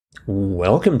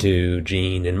Welcome to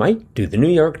Gene and Mike do the New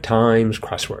York Times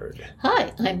crossword.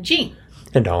 Hi, I'm Jean.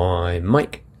 And I'm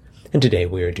Mike. And today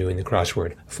we are doing the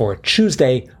crossword for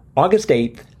Tuesday, August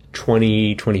 8th,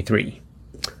 2023.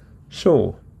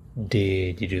 So,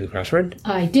 did you do the crossword?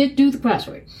 I did do the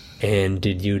crossword. And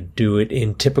did you do it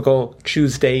in typical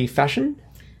Tuesday fashion?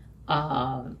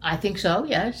 I think so,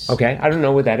 yes. Okay, I don't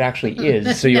know what that actually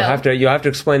is, so you'll have to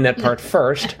explain that part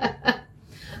first.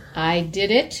 I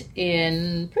did it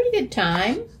in pretty good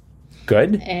time.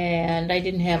 Good. And I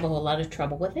didn't have a whole lot of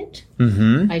trouble with it.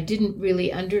 Mm-hmm. I didn't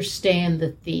really understand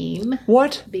the theme.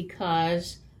 What?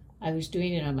 Because I was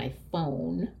doing it on my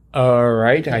phone. All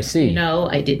right, I see. No,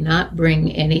 I did not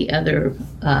bring any other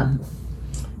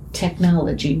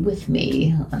technology with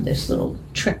me on this little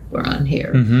trip we're on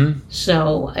here. Mm-hmm.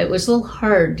 So it was a little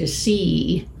hard to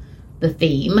see the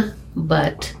theme,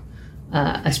 but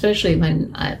especially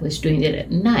when I was doing it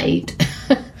at night.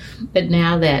 But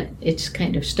now that it's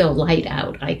kind of still light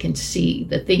out, I can see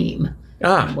the theme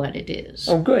and what it is.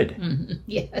 Oh, good. Mm-hmm.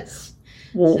 Yes.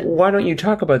 Well, why don't you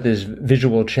talk about this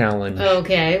visual challenge?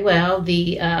 Okay, well,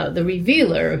 the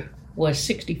revealer was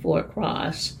 64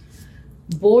 across.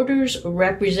 Borders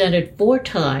represented 4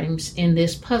 times in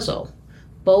this puzzle,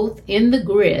 both in the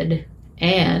grid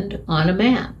and on a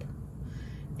map.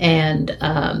 And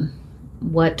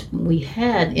what we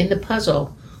had in the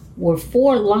puzzle were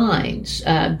 4 lines,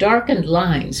 darkened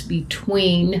lines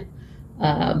between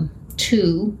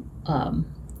 2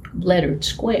 lettered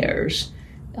squares,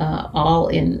 all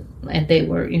in, and they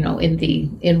were,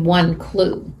 in one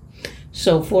clue.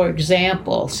 So, for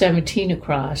example, 17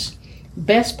 across,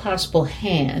 best possible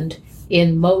hand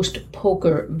in most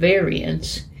poker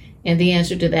variants, and the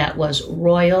answer to that was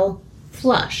royal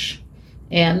flush,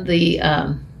 and the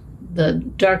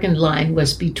darkened line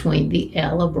was between the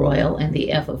L of royal and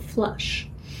the F of flush.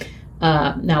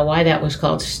 Now, why that was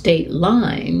called state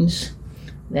lines,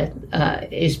 that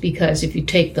is because if you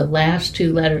take the last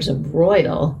 2 letters of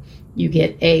royal, you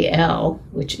get AL,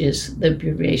 which is the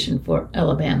abbreviation for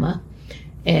Alabama,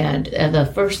 and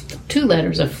the first 2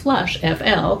 letters of flush,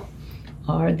 FL,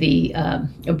 are the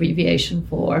abbreviation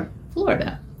for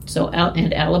Florida. So,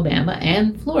 and Alabama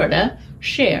and Florida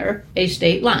share a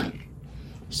state line.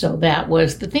 So that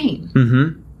was the theme.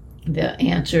 Mm-hmm. The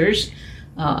answers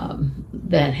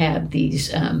that had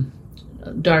these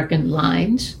darkened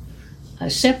lines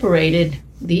separated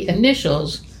the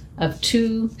initials of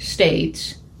 2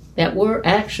 states that were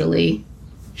actually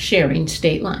sharing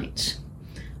state lines.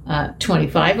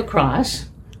 25 across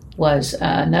was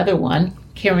another one,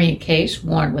 carrying a case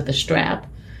worn with a strap,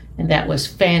 and that was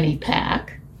fanny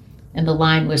pack. And the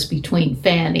line was between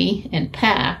fanny and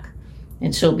pack,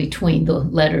 and so between the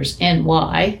letters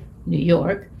NY, New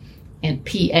York, and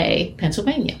PA,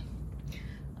 Pennsylvania.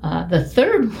 The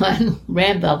third one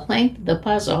ran the length of the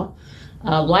puzzle,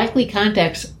 likely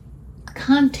contents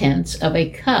of a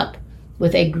cup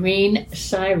with a green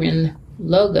siren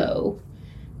logo,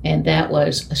 and that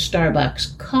was a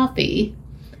Starbucks coffee,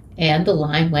 and the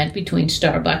line went between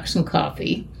Starbucks and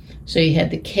coffee. So you had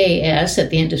the KS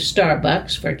at the end of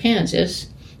Starbucks for Kansas,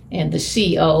 and the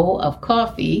CO of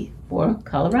coffee for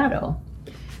Colorado.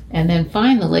 And then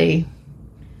finally,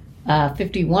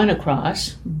 51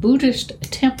 across, Buddhist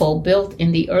temple built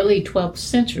in the early 12th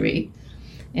century,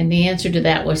 and the answer to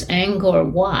that was Angkor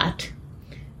Wat,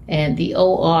 and the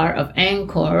OR of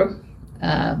Angkor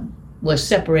was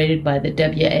separated by the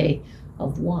WA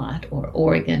of Watt, or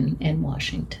Oregon and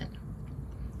Washington.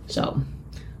 So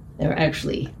there are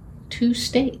actually 2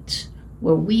 states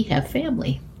where we have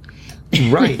family.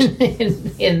 Right.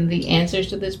 in the answers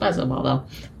to this puzzle, although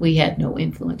we had no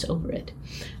influence over it.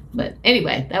 But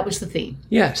anyway, that was the theme.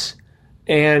 Yes.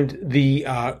 And the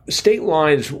state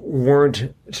lines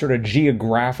weren't sort of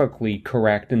geographically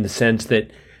correct in the sense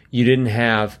that you didn't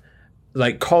have,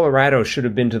 like, Colorado should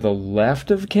have been to the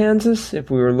left of Kansas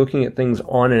if we were looking at things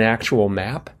on an actual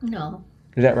map. No.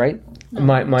 Is that right? No,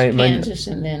 Kansas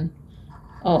and then...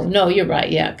 Oh, no, you're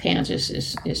right. Yeah, Kansas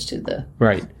is to the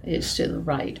right. Is to the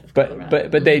right of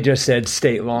but they just said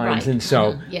state lines, right. And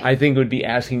so yeah. I think it would be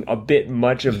asking a bit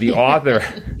much of the author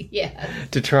yeah.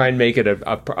 to try and make it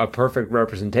a perfect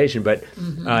representation. But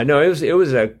no, it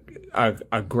was a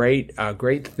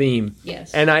great theme.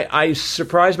 Yes. And I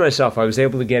surprised myself. I was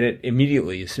able to get it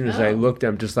immediately as soon as I looked.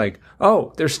 I'm just like,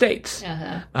 oh, they're states.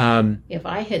 Uh-huh. If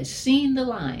I had seen the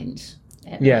lines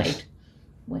at night.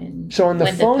 When the phone, the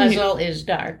puzzle is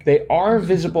dark. They are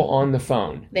visible on the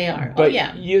phone. They are. But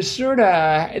yeah. You sort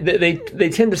of... They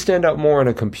tend to stand out more on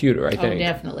a computer, I think. Oh,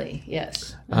 definitely.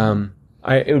 Yes.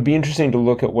 It would be interesting to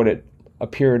look at what it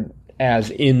appeared as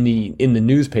in the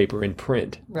newspaper, in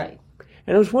print. Right.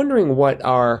 And I was wondering what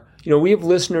our we have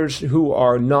listeners who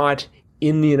are not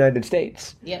in the United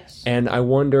States. Yes. And I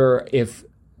wonder if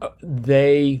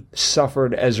they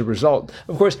suffered as a result.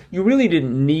 Of course, you really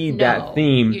didn't need that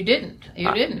theme. You didn't.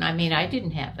 You didn't. I mean, I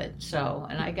didn't have it,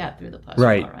 and I got through the puzzle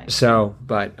right. all right. So,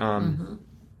 but I mean,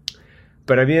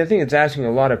 I think it's asking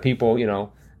a lot of people,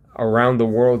 around the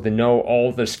world to know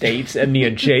all the states and the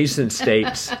adjacent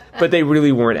states, but they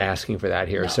really weren't asking for that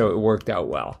here, so it worked out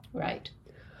well. Right.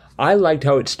 I liked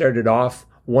how it started off.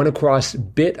 One across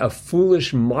bit of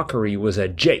foolish mockery was a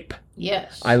jape.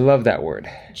 Yes. I love that word.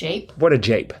 Jape? What a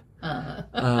jape. And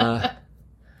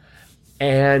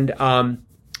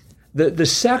the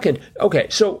second, okay,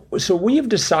 so we have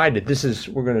decided,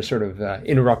 we're going to sort of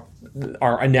interrupt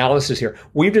our analysis here.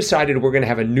 We've decided we're going to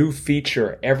have a new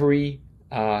feature every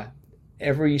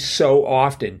so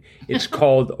often. It's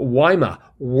called WYMA,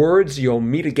 Words You'll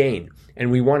Meet Again. And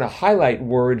we want to highlight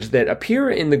words that appear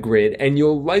in the grid, and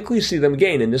you'll likely see them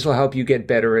again. And this will help you get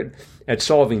better at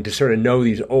solving, to sort of know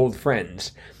these old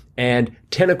friends. And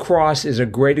 10 across is a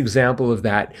great example of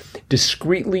that.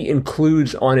 Discreetly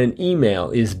includes on an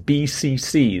email is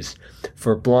BCCs,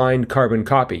 for blind carbon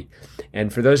copy.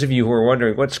 And for those of you who are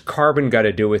wondering, what's carbon got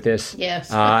to do with this?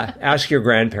 Yes. Ask your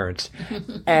grandparents.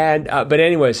 And but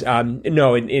anyways,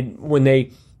 no.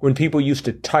 When people used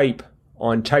to type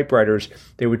on typewriters,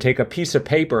 they would take a piece of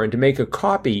paper, and to make a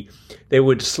copy, they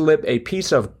would slip a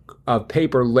piece of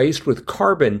paper laced with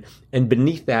carbon, and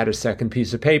beneath that a second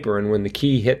piece of paper. And when the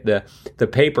key hit the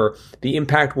paper, the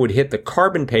impact would hit the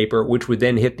carbon paper, which would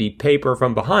then hit the paper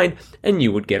from behind, and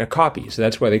you would get a copy. So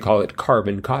that's why they call it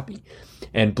carbon copy.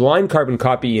 And blind carbon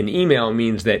copy in email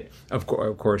means that, of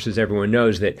course, as everyone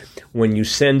knows, that when you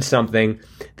send something,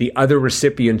 the other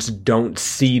recipients don't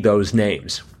see those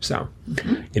names. So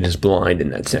it is blind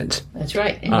in that sense. That's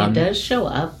right. And it does show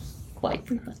up quite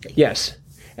frequently. Yes.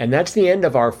 And that's the end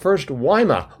of our first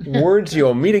WYMA, Words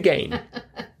You'll Meet Again.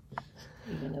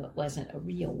 Even though it wasn't a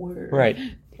real word. Right.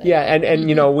 Yeah, and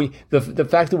the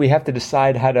fact that we have to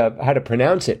decide how to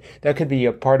pronounce it, that could be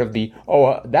a part of the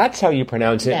that's how you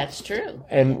pronounce it. That's true.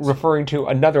 And referring to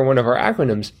another one of our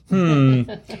acronyms.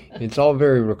 It's all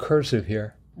very recursive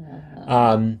here.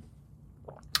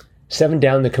 7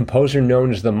 down, the composer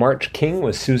known as the March King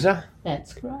was Sousa.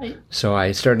 That's right. So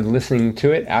I started listening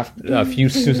to it after a few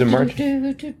Sousa March.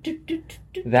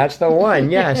 That's the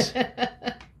one, yes.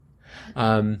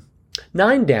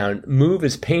 9 down, move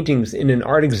as paintings in an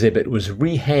art exhibit was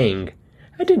rehang.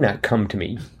 That did not come to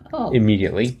me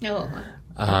immediately. No,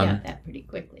 I got that pretty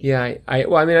quickly. Yeah, I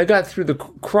got through the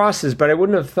crosses, but I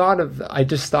wouldn't have thought of, I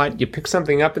just thought you pick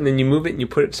something up and then you move it and you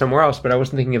put it somewhere else, but I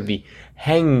wasn't thinking of the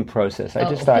hanging process. I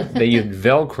just thought they used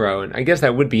Velcro, and I guess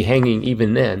that would be hanging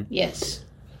even then. Yes.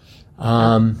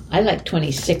 I like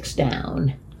 26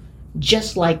 down,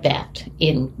 just like that,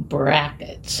 in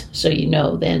brackets. So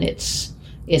then it's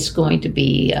going to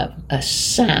be a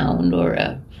sound or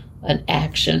an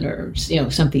action or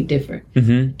something different.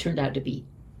 It turned out to be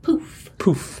poof.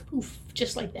 Poof. Poof.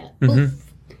 Just like that.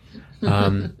 Poof.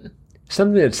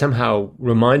 Something that somehow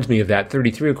reminds me of that,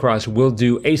 33 across, will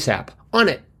do ASAP. On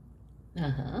it.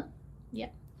 Yeah.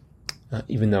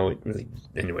 Even though it really...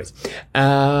 Anyways.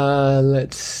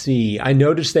 Let's see. I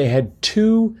noticed they had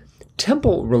 2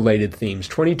 temple-related themes.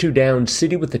 22 down,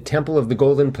 City with the Temple of the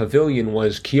Golden Pavilion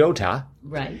was Kyoto.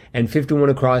 Right. And 51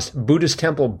 across, Buddhist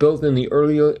temple built in the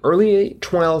early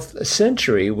 12th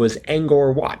century was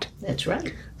Angkor Wat. That's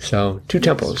right. So 2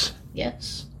 temples.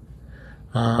 Yes.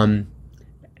 And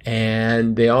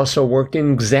they also worked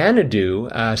in Xanadu.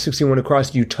 61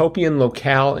 across, Utopian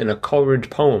locale in a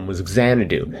Coleridge poem was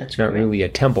Xanadu. That's not really a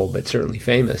temple, but certainly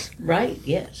famous. Right,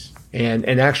 yes.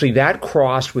 And actually that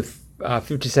crossed with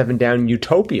 57 down,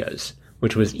 Utopias,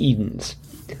 which was Eden's.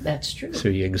 That's true. So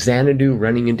you have Xanadu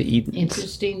running into Eden.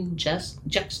 Interesting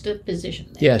juxtaposition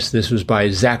there. Yes, this was by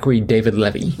Zachary David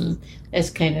Levy. That's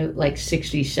kind of like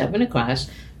 67 across.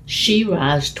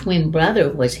 She-Ra's twin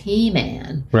brother was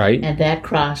He-Man. Right. And that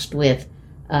crossed with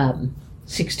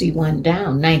 61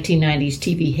 down, 1990s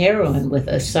TV heroine with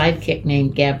a sidekick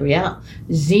named Gabrielle,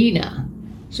 Xena.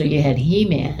 So you had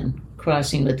He-Man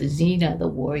crossing with Xena, the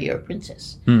warrior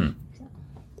princess.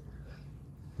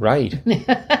 Right.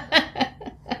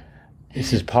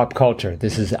 This is pop culture.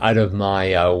 This is out of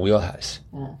my wheelhouse.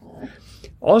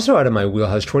 Also out of my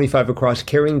wheelhouse, 25 across,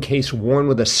 carrying case worn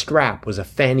with a strap was a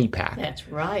fanny pack. That's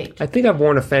right. I think I've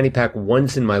worn a fanny pack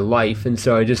once in my life, and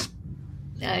so I just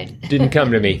didn't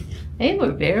come to me. They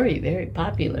were very, very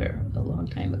popular a long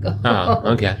time ago.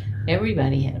 Oh, okay.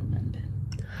 Everybody had one, but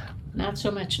not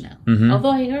so much now.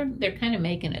 Although I heard they're kind of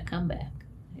making a comeback.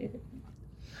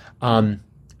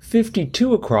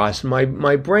 52 across,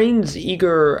 my brain's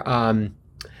eager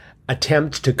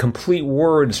attempt to complete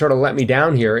words sort of let me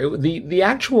down here. The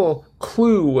actual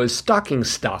clue was stocking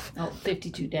stuff. Oh,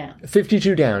 52 down.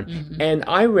 52 down. And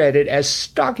I read it as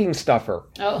stocking stuffer.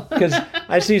 Oh. Because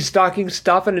I see stocking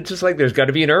stuff, and it's just like there's got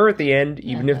to be an er at the end,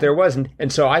 even if there wasn't.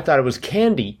 And so I thought it was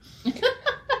candy.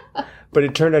 But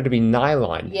it turned out to be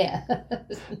nylon. Yeah.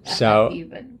 So,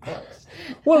 even close.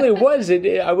 well, it was.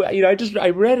 I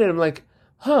read it, I'm like,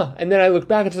 huh. And then I look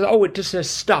back and said, oh, it just says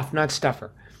stuff, not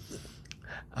stuffer.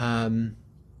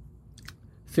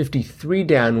 53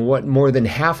 down, what more than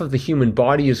half of the human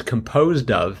body is composed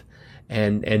of.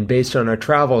 And based on our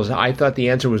travels, I thought the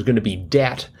answer was going to be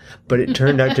debt, but it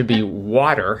turned out to be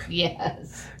water.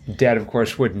 Yes. Debt, of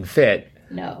course, wouldn't fit.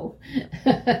 No.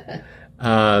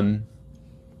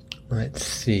 Let's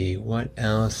see, what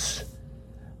else?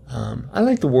 I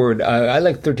like the word, I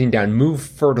like 13 down, move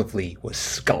furtively was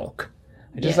skulk.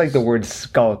 I just like the word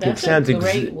skulk. That's it sounds a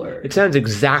great word. It sounds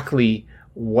exactly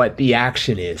what the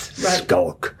action is. Right.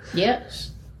 Skulk.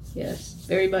 Yes. Yes.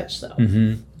 Very much so.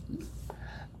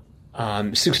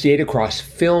 68 across,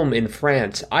 film in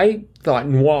France. I thought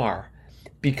noir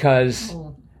because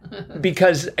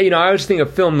I was thinking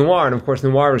of film noir, and of course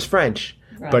noir is French,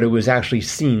 but it was actually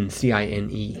cine,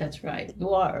 C-I-N-E. That's right.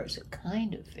 Noir is a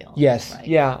kind of film. Yes. Right?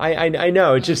 Yeah, I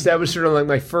know. It's just that was sort of like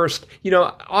my first,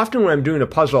 often when I'm doing a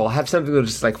puzzle, I'll have something that'll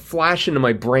just like flash into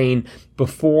my brain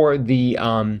before I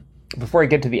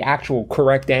get to the actual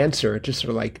correct answer. It's just sort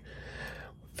of like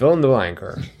fill in the blank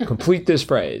or complete this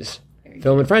phrase.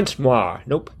 Film in French, noir.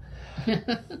 Nope.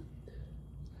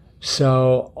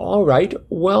 So, all right.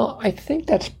 Well, I think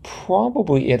that's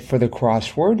probably it for the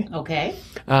crossword. Okay.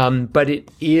 But it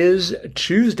is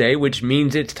Tuesday, which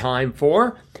means it's time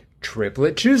for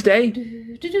Triplet Tuesday.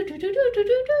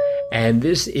 And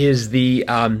this is the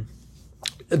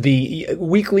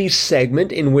weekly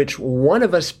segment in which one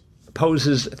of us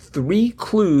poses 3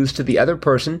 clues to the other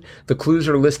person. The clues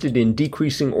are listed in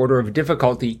decreasing order of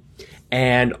difficulty,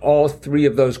 and all 3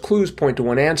 of those clues point to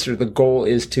one answer. The goal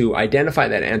is to identify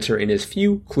that answer in as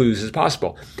few clues as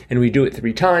possible. And we do it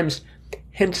 3 times,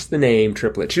 hence the name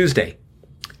Triplet Tuesday.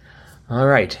 All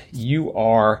right, you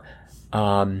are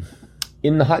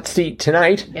in the hot seat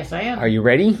tonight. Yes, I am. Are you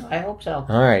ready? I hope so.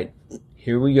 All right,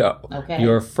 here we go. Okay.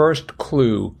 Your first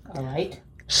clue. All right.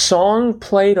 Song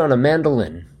played on a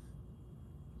mandolin.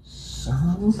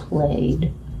 Song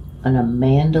played on a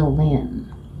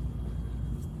mandolin.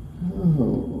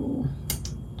 Ooh.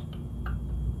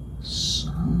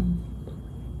 Song.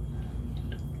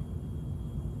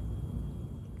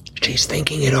 She's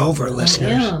thinking it over,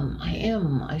 listeners. I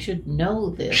am. I should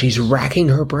know this. She's racking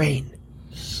her brain.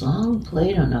 Song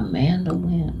played on a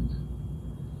mandolin.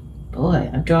 Boy,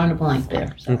 I'm drawing a blank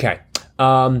there. Sorry. Okay.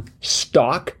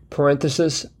 Stock,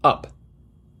 parenthesis, up.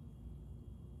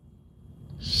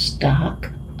 Stock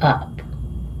up.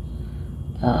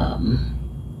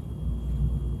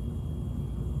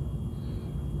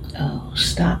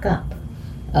 Stock up.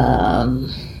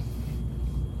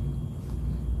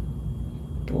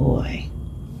 Boy.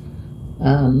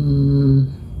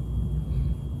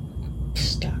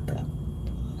 Stock up.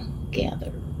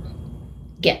 Gather.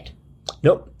 Get.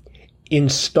 Nope.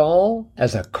 Install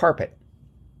as a carpet.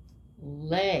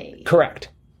 Lay. Correct.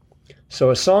 So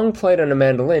a song played on a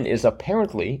mandolin is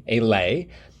apparently a lay.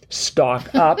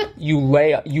 Stock up, you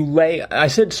lay, I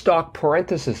said stock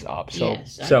parenthesis up. So,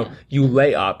 Yes, you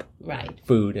lay up Right.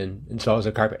 food and install as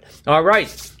a carpet. All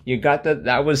right. You got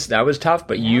that was tough,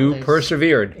 but you was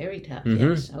persevered. Very tough,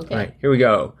 yes. Okay. All right, here we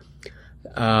go.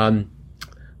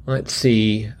 Let's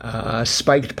see.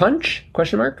 Spiked punch?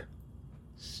 Question mark?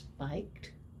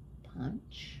 Spiked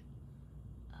punch.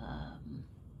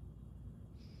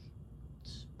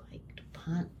 Spiked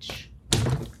punch.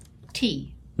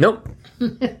 T. Nope.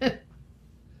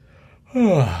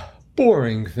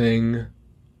 Boring thing.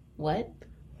 What?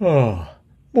 Oh,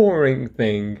 boring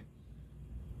thing.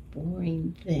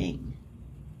 Boring thing.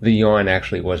 The yawn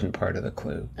actually wasn't part of the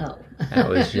clue. Oh. That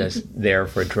was just there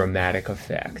for dramatic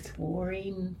effect.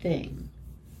 Boring thing.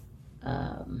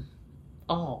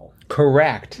 All.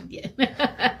 Correct. Yeah.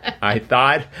 I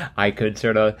thought I could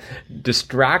sort of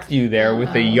distract you there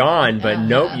with the yawn, but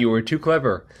nope, you were too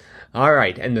clever. All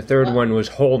right, and the third one was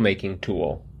hole-making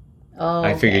tool. Oh,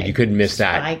 I figured okay. you couldn't miss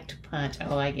that. Spiked punch.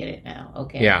 Oh, I get it now.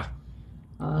 Okay. Yeah.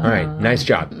 All right, nice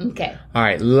job. Okay. All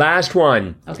right, last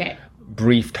one. Okay.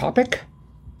 Brief topic.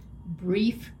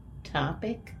 Brief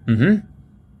topic. Mm-hmm.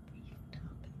 Brief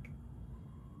topic.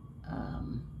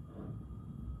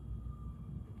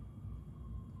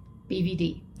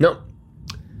 BVD. No.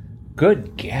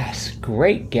 Good guess.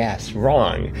 Great guess.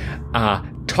 Wrong.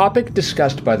 Topic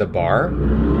discussed by the bar.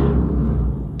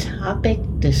 Topic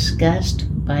discussed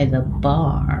by the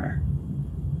bar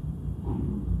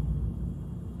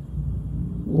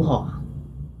law.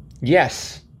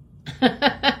 Yes.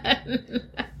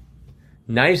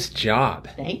 Nice job.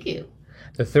 Thank you.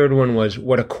 The third one was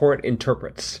what a court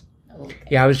interprets. Okay.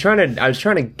 Yeah, I was trying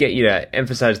to get you to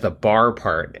emphasize the bar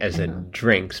part as in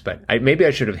drinks, but maybe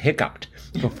I should have hiccuped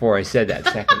before I said that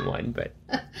second one. But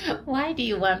why do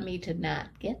you want me to not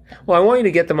get them? well, I want you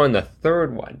to get them on the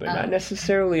third one, but not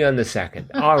necessarily on the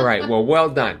second. All right, well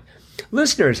done.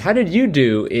 Listeners, how did you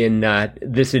do in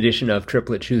this edition of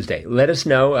Triplet Tuesday? Let us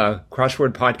know,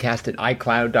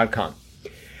 crosswordpodcast@icloud.com.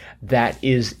 That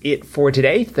is it for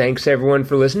today. Thanks, everyone,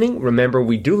 for listening. Remember,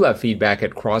 we do love feedback at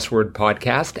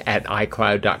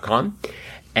crosswordpodcast@icloud.com.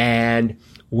 And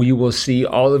we will see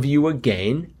all of you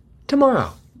again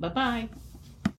tomorrow. Bye-bye.